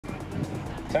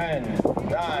10,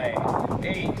 9,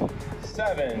 8,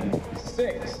 7,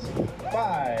 6,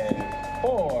 5,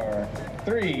 4,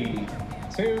 3,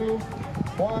 2,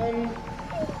 1,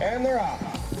 and they're off.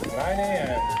 9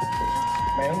 a.m.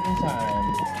 Mountain Time.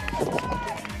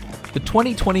 The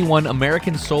 2021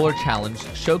 American Solar Challenge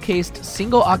showcased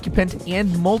single-occupant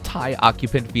and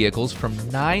multi-occupant vehicles from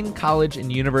 9 college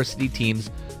and university teams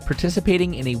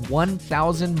participating in a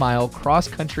 1,000-mile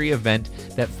cross-country event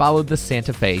that followed the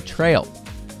Santa Fe Trail.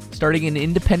 Starting in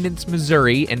Independence,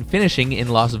 Missouri, and finishing in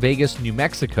Las Vegas, New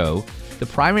Mexico, the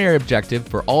primary objective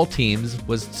for all teams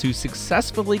was to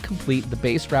successfully complete the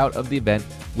base route of the event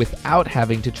without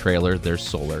having to trailer their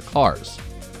solar cars.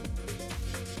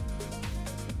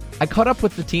 I caught up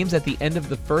with the teams at the end of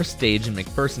the first stage in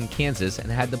McPherson, Kansas,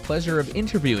 and had the pleasure of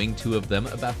interviewing 2 of them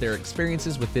about their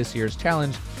experiences with this year's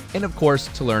challenge, and of course,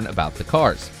 to learn about the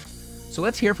cars. So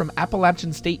let's hear from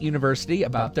Appalachian State University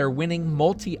about their winning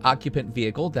multi-occupant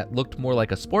vehicle that looked more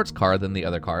like a sports car than the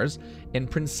other cars,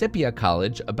 and Principia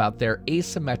College about their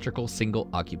asymmetrical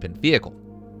single-occupant vehicle.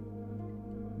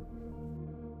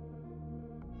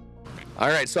 All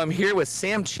right, so I'm here with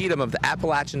Sam Cheatham of the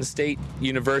Appalachian State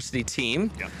University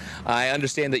team. Yep. I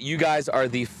understand that you guys are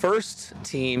the first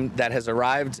team that has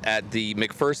arrived at the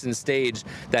McPherson stage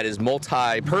that is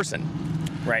multi-person.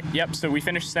 Right, yep, so we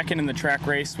finished second in the track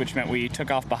race, which meant we took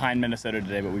off behind Minnesota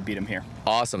today, but we beat them here.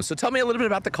 Awesome, so tell me a little bit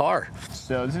about the car.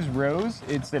 So this is ROSE.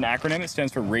 It's an acronym. It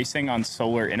stands for Racing on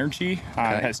Solar Energy.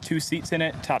 Okay. It has 2 seats in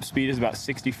it. Top speed is about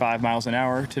 65 miles an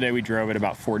hour. Today we drove at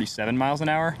about 47 miles an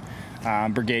hour.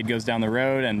 Brigade goes down the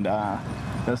road, and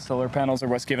those solar panels are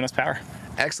what's giving us power.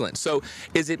 Excellent. So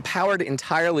is it powered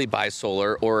entirely by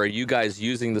solar, or are you guys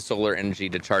using the solar energy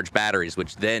to charge batteries,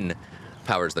 which then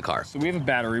powers the car? So we have a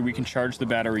battery. We can charge the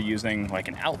battery using like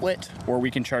an outlet, or we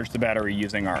can charge the battery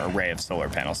using our array of solar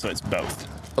panels. So it's both.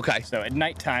 Okay. So at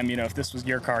nighttime, you know, if this was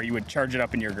your car, you would charge it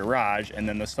up in your garage, and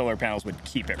then the solar panels would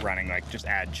keep it running, like just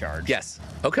add charge. Yes.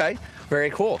 Okay.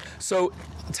 Very cool. So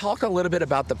talk a little bit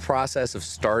about the process of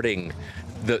starting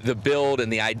the build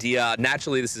and the idea.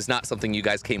 Naturally, this is not something you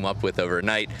guys came up with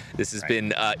overnight. This has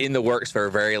been in the works for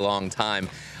a very long time.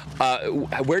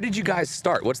 Where did you guys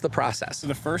start? What's the process? So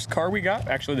the first car we got,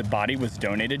 actually the body was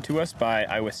donated to us by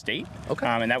Iowa State. Okay.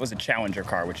 And that was a Challenger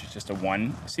car, which is just a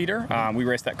 1-seater. We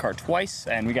raced that car twice,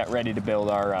 and we got ready to build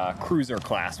our cruiser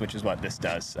class, which is what this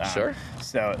does. Sure.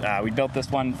 So we built this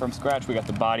one from scratch. We got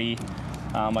the body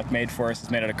like made for us.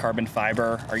 It's made out of carbon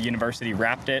fiber. Our university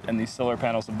wrapped it, and these solar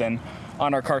panels have been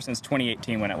on our car since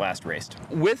 2018 when it last raced.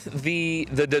 With the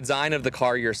design of the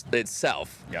car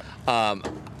itself, yep.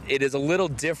 It is a little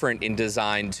different in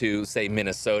design to, say,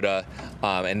 Minnesota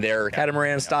and their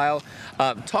catamaran style.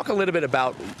 Talk a little bit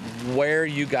about where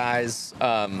you guys,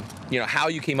 how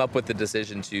you came up with the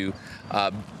decision to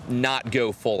not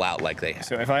go full out like they have.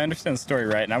 So if I understand the story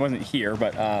right, and I wasn't here,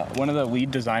 but one of the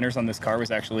lead designers on this car was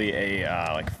actually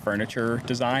a like furniture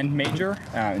design major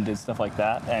and did stuff like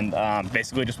that, and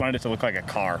basically just wanted it to look like a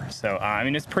car. So I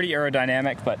mean, it's pretty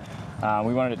aerodynamic, but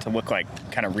we wanted it to look like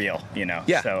kind of real, you know.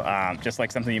 Yeah. So just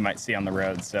like something you might see on the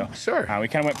road. So sure. We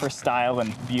kind of went for style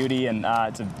and beauty, and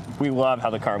we love how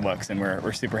the car looks, and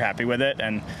we're super happy with it.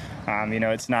 And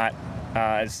it's not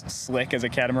as slick as a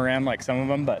catamaran like some of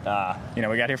them, but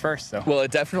we got here first. So well,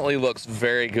 it definitely looks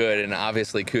very good, and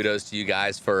obviously kudos to you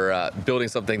guys for building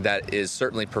something that is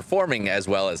certainly performing as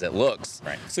well as it looks.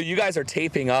 Right. So you guys are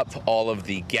taping up all of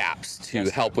the gaps to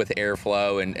help with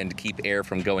airflow and to keep air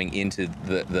from going into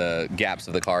the gaps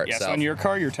of the car itself. Yeah, so in your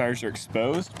car, your tires are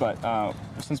exposed, but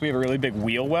since we have a really big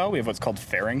wheel well, we have what's called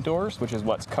fairing doors, which is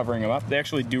what's covering them up. They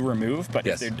actually do remove, but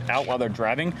if they're out while they're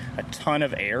driving, a ton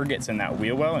of air gets in that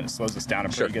wheel well, and it slows us down a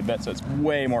pretty good bit, so it's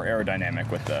way more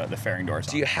aerodynamic with the fairing doors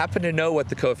on. Do you happen to know what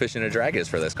the coefficient of drag is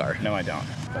for this car? No, I don't.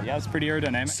 But yeah, it's pretty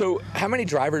aerodynamic. So how many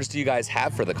drivers do you guys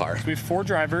have for the car? So we have 4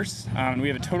 drivers. We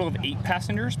have a total of 8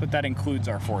 passengers, but that includes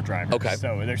our 4 drivers. Okay.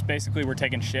 So there's basically, we're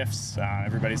taking shifts.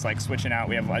 Everybody's like switching out.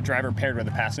 We have a driver paired with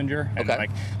a passenger. And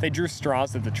like they drew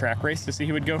straws at the track race to see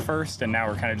who would go first, and now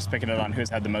we're kind of just picking it on who's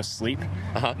had the most sleep.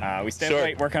 We stay up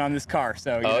late working on this car,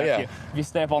 so if you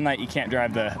stay up all night, you can't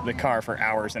drive the car for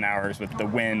hours and hours with the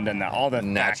wind and all the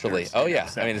naturally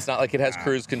factors, So, I mean, it's not like it has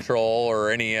cruise control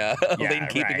or any lane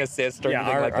keeping assist or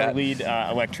anything like that. Our lead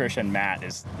electrician Matt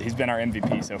he's been our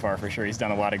MVP so far for sure. He's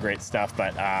done a lot of great stuff,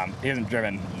 but he hasn't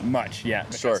driven much yet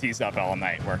because he's up all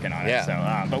night working on it.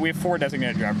 So but we have 4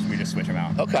 designated drivers, we just switch them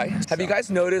out. Okay. Have you guys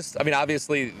noticed, I mean,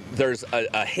 obviously there's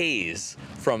a haze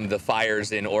from the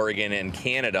fires in Oregon and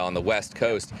Canada on the West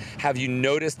Coast. Have you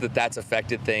noticed that that's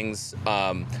affected things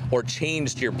or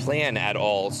changed your plan at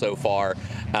all so far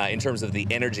in terms of the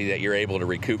energy that you're able to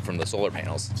recoup from the solar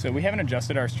panels? So we haven't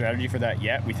adjusted our strategy for that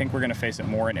yet. We think we're going to face it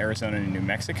more in Arizona and New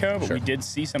Mexico, but Sure. we did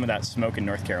see some of that smoke in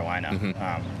North Carolina.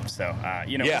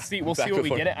 You know, Yeah, we'll see what we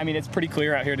before. get it. I mean, it's pretty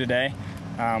clear out here today.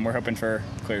 We're hoping for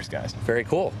clear skies. Very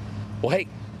cool. Well, hey,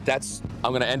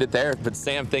 I'm going to end it there. But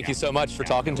Sam, thank you so much for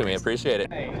talking to me. I appreciate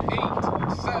it. 8,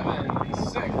 7,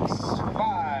 6,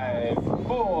 5,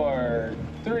 4,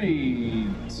 3,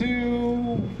 2,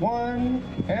 1,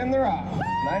 and they're off.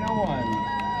 901.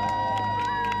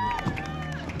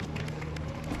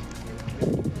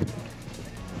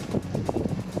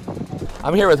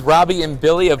 I'm here with Robbie and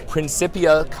Billy of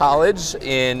Principia College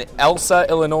in Elsa,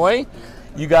 Illinois.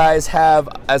 You guys have,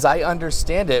 as I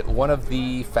understand it, one of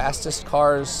the fastest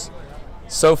cars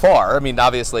so far. I mean,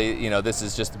 obviously, you know, this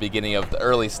is just the beginning of the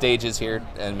early stages here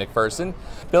in McPherson.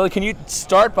 Billy, can you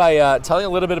start by telling a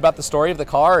little bit about the story of the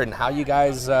car and how you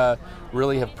guys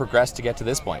really have progressed to get to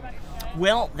this point?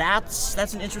 Well, that's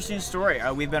an interesting story.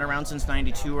 We've been around since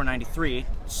 92 or 93,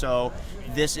 so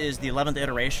this is the 11th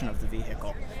iteration of the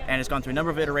vehicle. And it's gone through a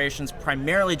number of iterations,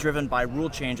 primarily driven by rule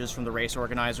changes from the race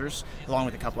organizers, along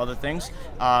with a couple other things.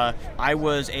 I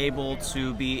was able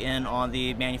to be in on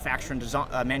the manufacturing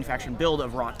build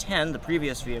of RAW 10, the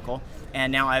previous vehicle,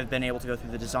 and now I've been able to go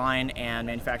through the design and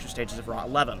manufacture stages of RAW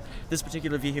 11. This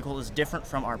particular vehicle is different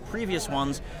from our previous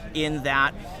ones in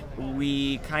that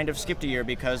we kind of skipped a year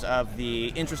because of the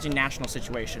interesting national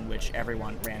situation which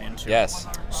everyone ran into. Yes.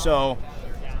 So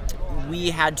we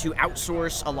had to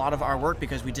outsource a lot of our work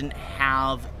because we didn't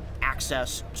have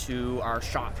access to our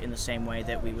shop in the same way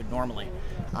that we would normally.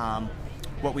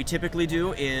 What we typically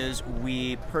do is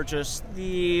we purchase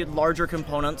the larger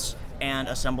components and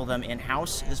assemble them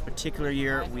in-house. This particular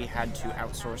year we had to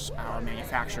outsource our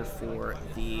manufacture for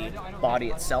the body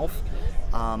itself.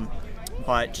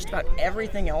 But just about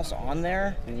everything else on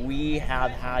there, we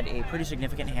have had a pretty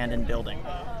significant hand in building.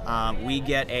 We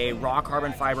get a raw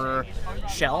carbon fiber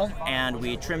shell, and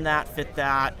we trim that, fit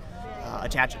that,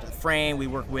 attach it to the frame. We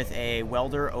work with a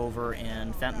welder over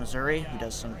in Fenton, Missouri, who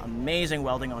does some amazing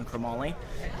welding on chromoly,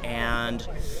 and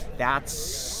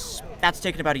that's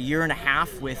taken about a year and a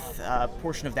half, with a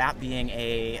portion of that being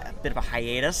a bit of a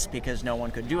hiatus because no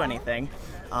one could do anything.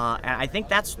 And I think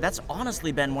that's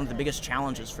honestly been one of the biggest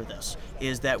challenges for this,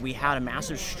 is that we had a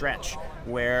massive stretch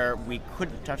where we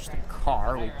couldn't touch the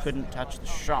car, we couldn't touch the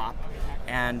shop,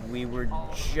 and we were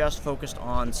just focused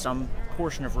on some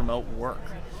portion of remote work.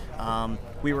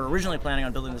 We were originally planning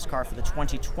on building this car for the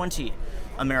 2020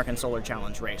 American Solar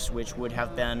Challenge race, which would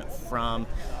have been from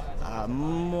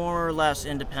more or less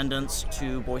Independence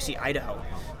to Boise, Idaho.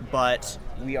 But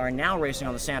we are now racing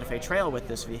on the Santa Fe Trail with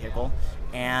this vehicle,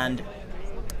 and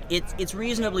it's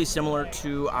reasonably similar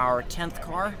to our 10th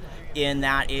car in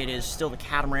that it is still the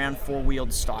catamaran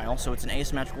four-wheeled style, so it's an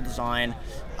asymmetrical design,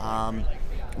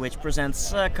 which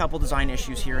presents a couple design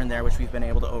issues here and there which we've been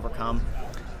able to overcome.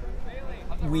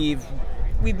 We've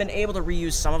been able to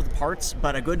reuse some of the parts,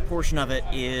 but a good portion of it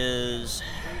is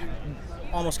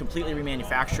almost completely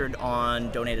remanufactured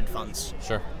on donated funds.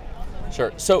 Sure.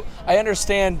 Sure. So I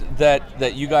understand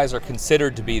that you guys are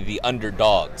considered to be the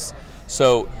underdogs.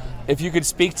 So if you could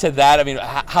speak to that, I mean,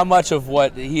 how much of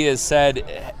what he has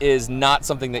said is not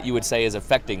something that you would say is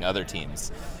affecting other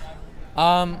teams?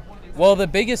 Well, the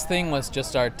biggest thing was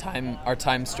just our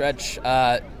time stretch.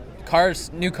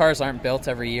 New cars aren't built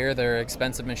every year. They're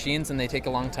expensive machines, and they take a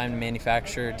long time to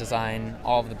manufacture, design,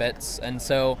 all of the bits. And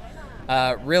so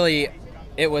really,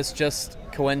 it was just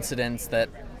coincidence that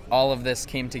all of this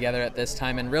came together at this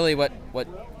time. And really what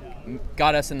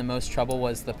got us in the most trouble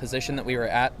was the position that we were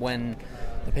at when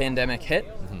the pandemic hit,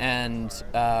 and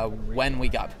when we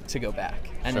got to go back.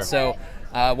 And Sure.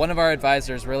 so one of our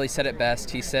advisors really said it best.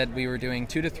 He said we were doing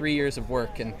 2 to 3 years of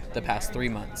work in the past 3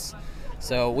 months.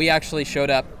 So we actually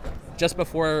showed up just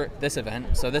before this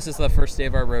event. So this is the first day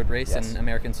of our road race Yes. in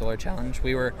American Solar Challenge.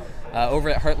 We were over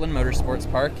at Heartland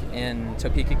Motorsports Park in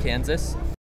Topeka, Kansas.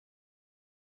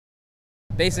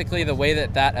 Basically, the way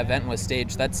that event was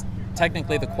staged, that's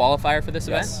technically the qualifier for this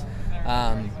Yes.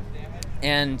 event.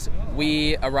 And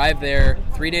we arrive there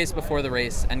 3 days before the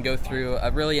race and go through a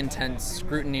really intense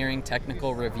scrutineering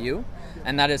technical review.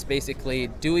 And that is basically,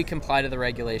 do we comply to the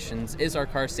regulations? Is our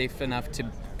car safe enough to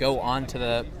go onto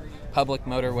the public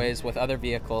motorways with other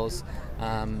vehicles?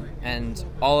 And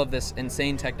all of this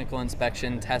insane technical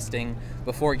inspection testing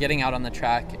before getting out on the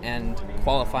track and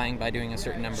qualifying by doing a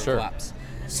certain number Sure. of laps.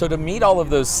 So to meet all of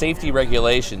those safety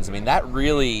regulations, I mean, that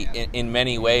really, in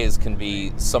many ways, can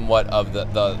be somewhat of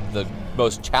the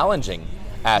most challenging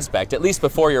aspect, at least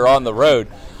before you're on the road.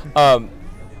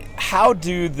 How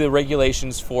do the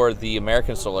regulations for the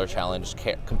American Solar Challenge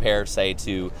compare, say,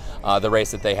 to the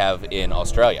race that they have in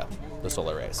Australia, the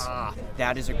solar race?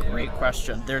 That is a great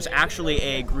question. There's actually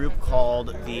a group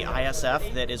called the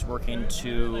ISF that is working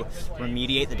to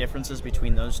remediate the differences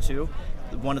between those two.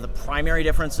 One of the primary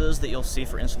differences that you'll see,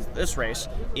 for instance, this race,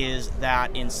 is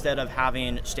that instead of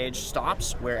having stage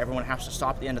stops where everyone has to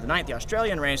stop at the end of the night, the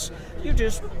Australian race, you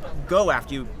just go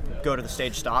after you go to the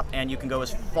stage stop, and you can go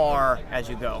as far as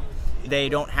you go. They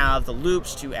don't have the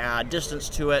loops to add distance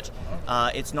to it.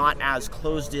 It's not as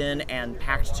closed in and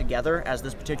packed together as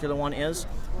this particular one is.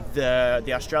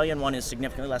 The Australian one is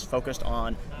significantly less focused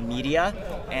on media,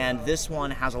 and this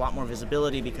one has a lot more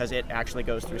visibility because it actually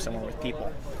goes through somewhere with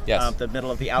people. Yes. The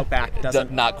middle of the outback doesn't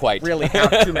not quite really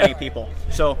have too many people.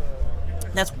 So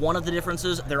that's one of the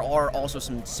differences. There are also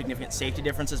some significant safety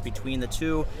differences between the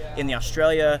two. In the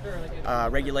Australia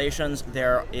regulations,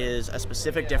 there is a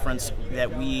specific difference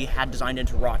that we had designed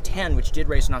into RAW 10, which did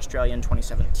race in Australia in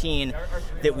 2017,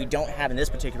 that we don't have in this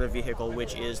particular vehicle,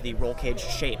 which is the roll cage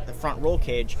shape. The front roll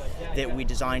cage that we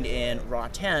designed in RAW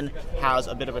 10 has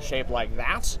a bit of a shape like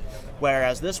that,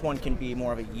 whereas this one can be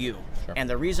more of a U. Sure. And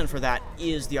the reason for that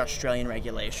is the Australian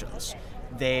regulations.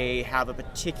 They have a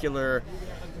particular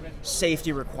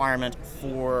safety requirement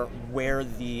for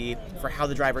how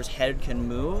the driver's head can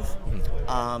move.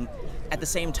 At the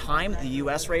same time, the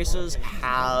US races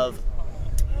have,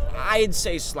 I'd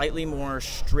say, slightly more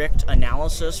strict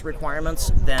analysis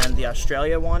requirements than the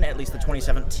Australia one, at least the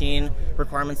 2017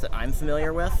 requirements that I'm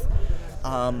familiar with.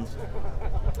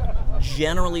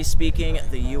 Generally speaking,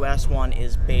 the US one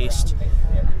is based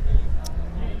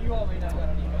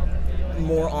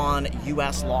more on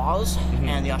US laws,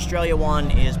 and the Australia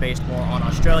one is based more on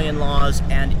Australian laws,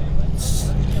 and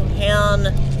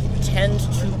can tend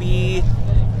to be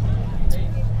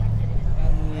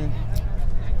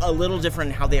a little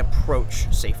different in how they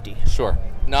approach safety. Sure.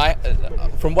 Now,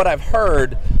 from what I've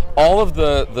heard, all of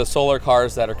the solar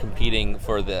cars that are competing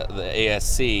for the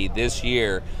ASC this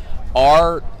year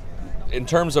are, in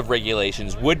terms of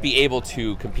regulations, would be able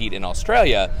to compete in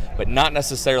Australia, but not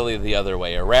necessarily the other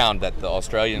way around, that the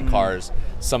Australian cars,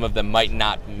 some of them might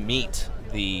not meet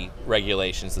the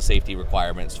regulations, the safety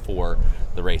requirements for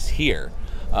the race here.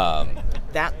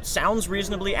 That sounds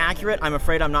reasonably accurate. I'm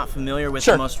afraid I'm not familiar with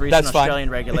Sure, the most recent that's fine. Australian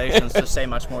regulations to say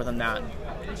much more than that.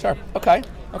 Sure. Okay.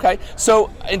 Okay.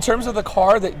 So, in terms of the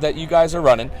car that you guys are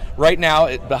running right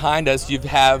now, behind us, you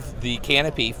have the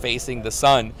canopy facing the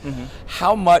sun.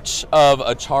 How much of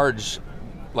a charge?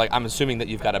 Like, I'm assuming that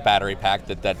you've got a battery pack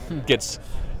that gets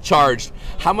charged.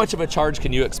 How much of a charge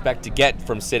can you expect to get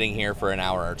from sitting here for an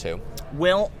hour or two?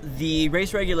 Well, the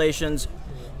race regulations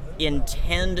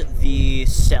intend the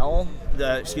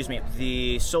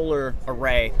solar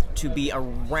array to be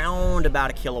around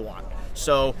about 1 kilowatt.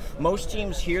 So most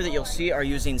teams here that you'll see are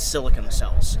using silicon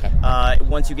cells. Okay.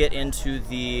 Once you get into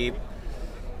the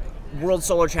World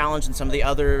Solar Challenge and some of the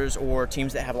others, or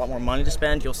teams that have a lot more money to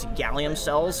spend, you'll see gallium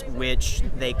cells, which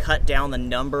they cut down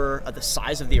the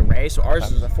size of the array. So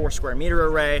ours is a 4 square meter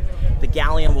array. The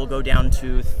gallium will go down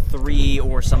to 3,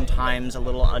 or sometimes a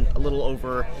little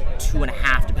over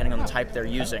 2.5, depending on the type they're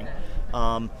using.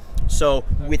 So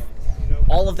with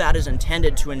all of that is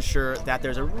intended to ensure that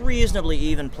there's a reasonably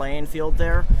even playing field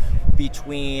there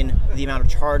between the amount of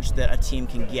charge that a team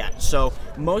can get. So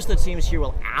most of the teams here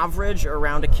will average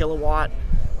around 1 kilowatt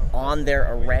on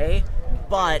their array,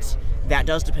 but that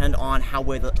does depend on how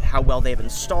well they've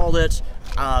installed it,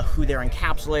 who their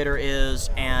encapsulator is,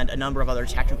 and a number of other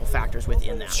technical factors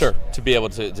within that. Sure, to be able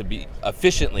to be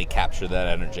efficiently capture that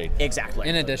energy. Exactly.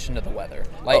 In addition to the weather.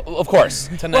 Of course.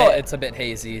 Tonight it's a bit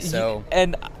hazy, so.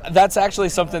 And that's actually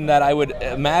something that I would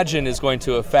imagine is going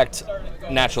to affect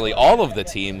naturally all of the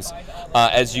teams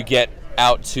as you get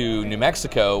out to New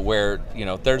Mexico, where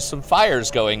there's some fires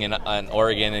going in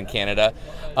Oregon and Canada.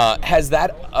 Has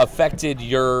that affected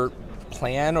your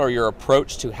plan or your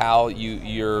approach to how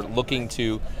you're looking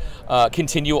to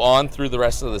continue on through the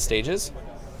rest of the stages?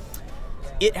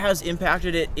 It has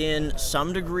impacted it in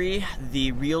some degree.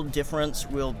 The real difference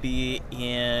will be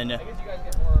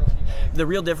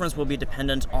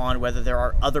dependent on whether there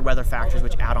are other weather factors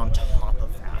which add on top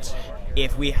of that.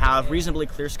 If we have reasonably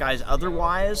clear skies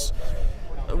otherwise,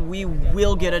 we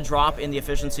will get a drop in the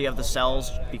efficiency of the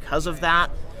cells because of that.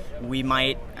 We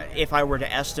might, if I were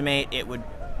to estimate, it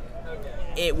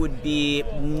would be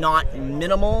not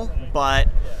minimal, but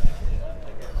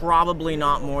probably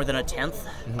not more than 1/10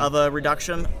 of a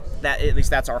reduction. At least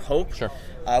that's our hope. Sure.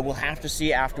 We'll have to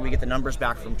see after we get the numbers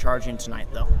back from charging tonight,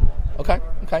 though. Okay.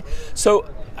 So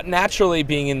naturally,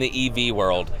 being in the EV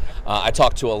world, I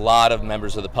talk to a lot of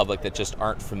members of the public that just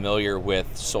aren't familiar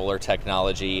with solar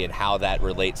technology and how that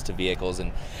relates to vehicles,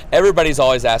 and everybody's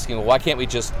always asking, well, why can't we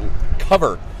just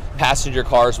cover passenger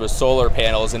cars with solar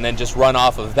panels and then just run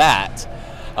off of that?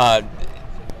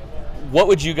 What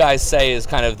would you guys say is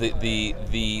kind of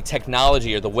the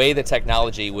technology, or the way the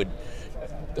technology would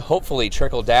hopefully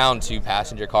trickle down to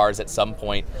passenger cars at some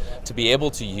point to be able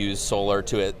to use solar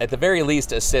to, at the very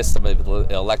least, assist some of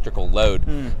the electrical load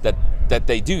that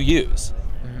they do use?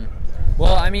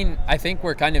 Well, I mean, I think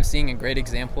we're kind of seeing a great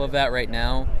example of that right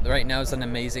now. Right now is an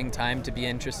amazing time to be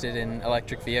interested in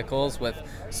electric vehicles, with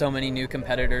so many new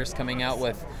competitors coming out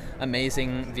with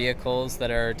amazing vehicles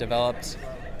that are developed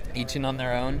each and on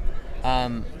their own.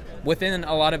 Within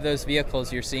a lot of those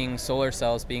vehicles, you're seeing solar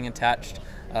cells being attached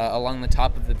along the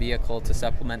top of the vehicle to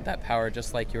supplement that power,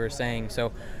 just like you were saying.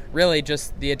 So really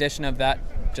just the addition of that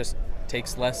just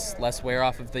takes less wear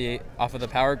off of the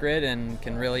power grid, and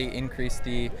can really increase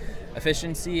the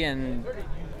efficiency and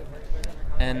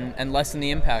lessen the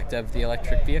impact of the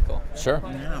electric vehicle. Sure.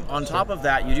 Yeah. On top of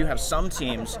that, you do have some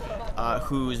teams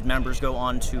whose members go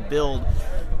on to build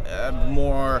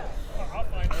more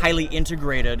highly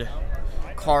integrated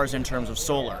cars in terms of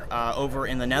solar. Over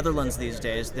in the Netherlands these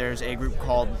days, there's a group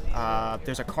called,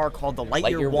 there's a car called the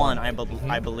Lightyear One, I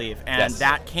believe, and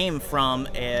that came from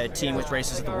a team which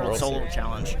races at the World Solar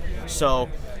Challenge. So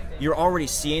you're already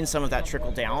seeing some of that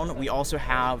trickle down. We also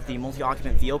have the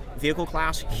multi-occupant vehicle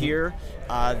class here.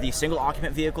 The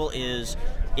single-occupant vehicle is,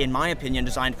 in my opinion,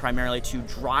 designed primarily to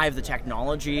drive the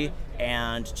technology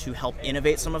and to help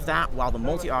innovate some of that, while the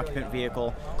multi-occupant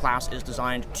vehicle class is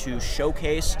designed to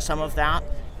showcase some of that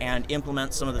and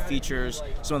implement some of the features,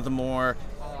 some of the more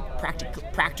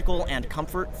practical and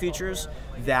comfort features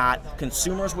that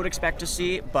consumers would expect to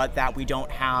see, but that we don't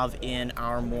have in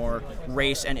our more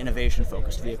race and innovation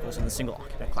focused vehicles in the single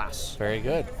occupant class. Very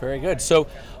good, very good. So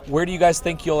where do you guys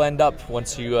think you'll end up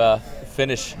once you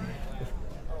finish?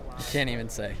 You can't even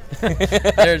say.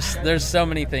 There's so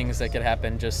many things that could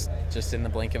happen just in the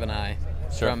blink of an eye.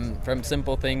 Sure. From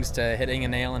simple things to hitting a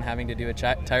nail and having to do a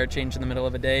tire change in the middle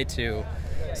of a day, to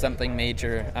something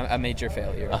major, a major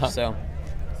failure. So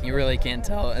you really can't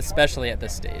tell, especially at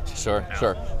this stage. Sure,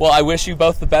 sure. Well, I wish you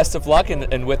both the best of luck,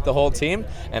 and with the whole team,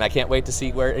 and I can't wait to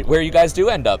see where you guys do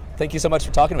end up. Thank you so much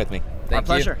for talking with me. Our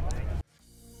pleasure.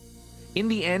 In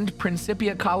the end,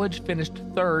 Principia College finished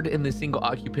third in the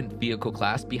single-occupant vehicle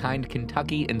class, behind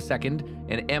Kentucky in second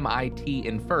and MIT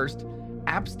in first.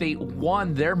 App State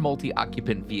won their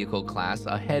multi-occupant vehicle class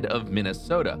ahead of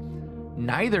Minnesota.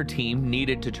 Neither team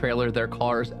needed to trailer their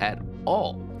cars at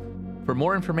all. For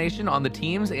more information on the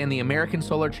teams and the American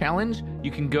Solar Challenge, you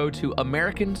can go to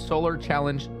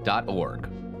americansolarchallenge.org.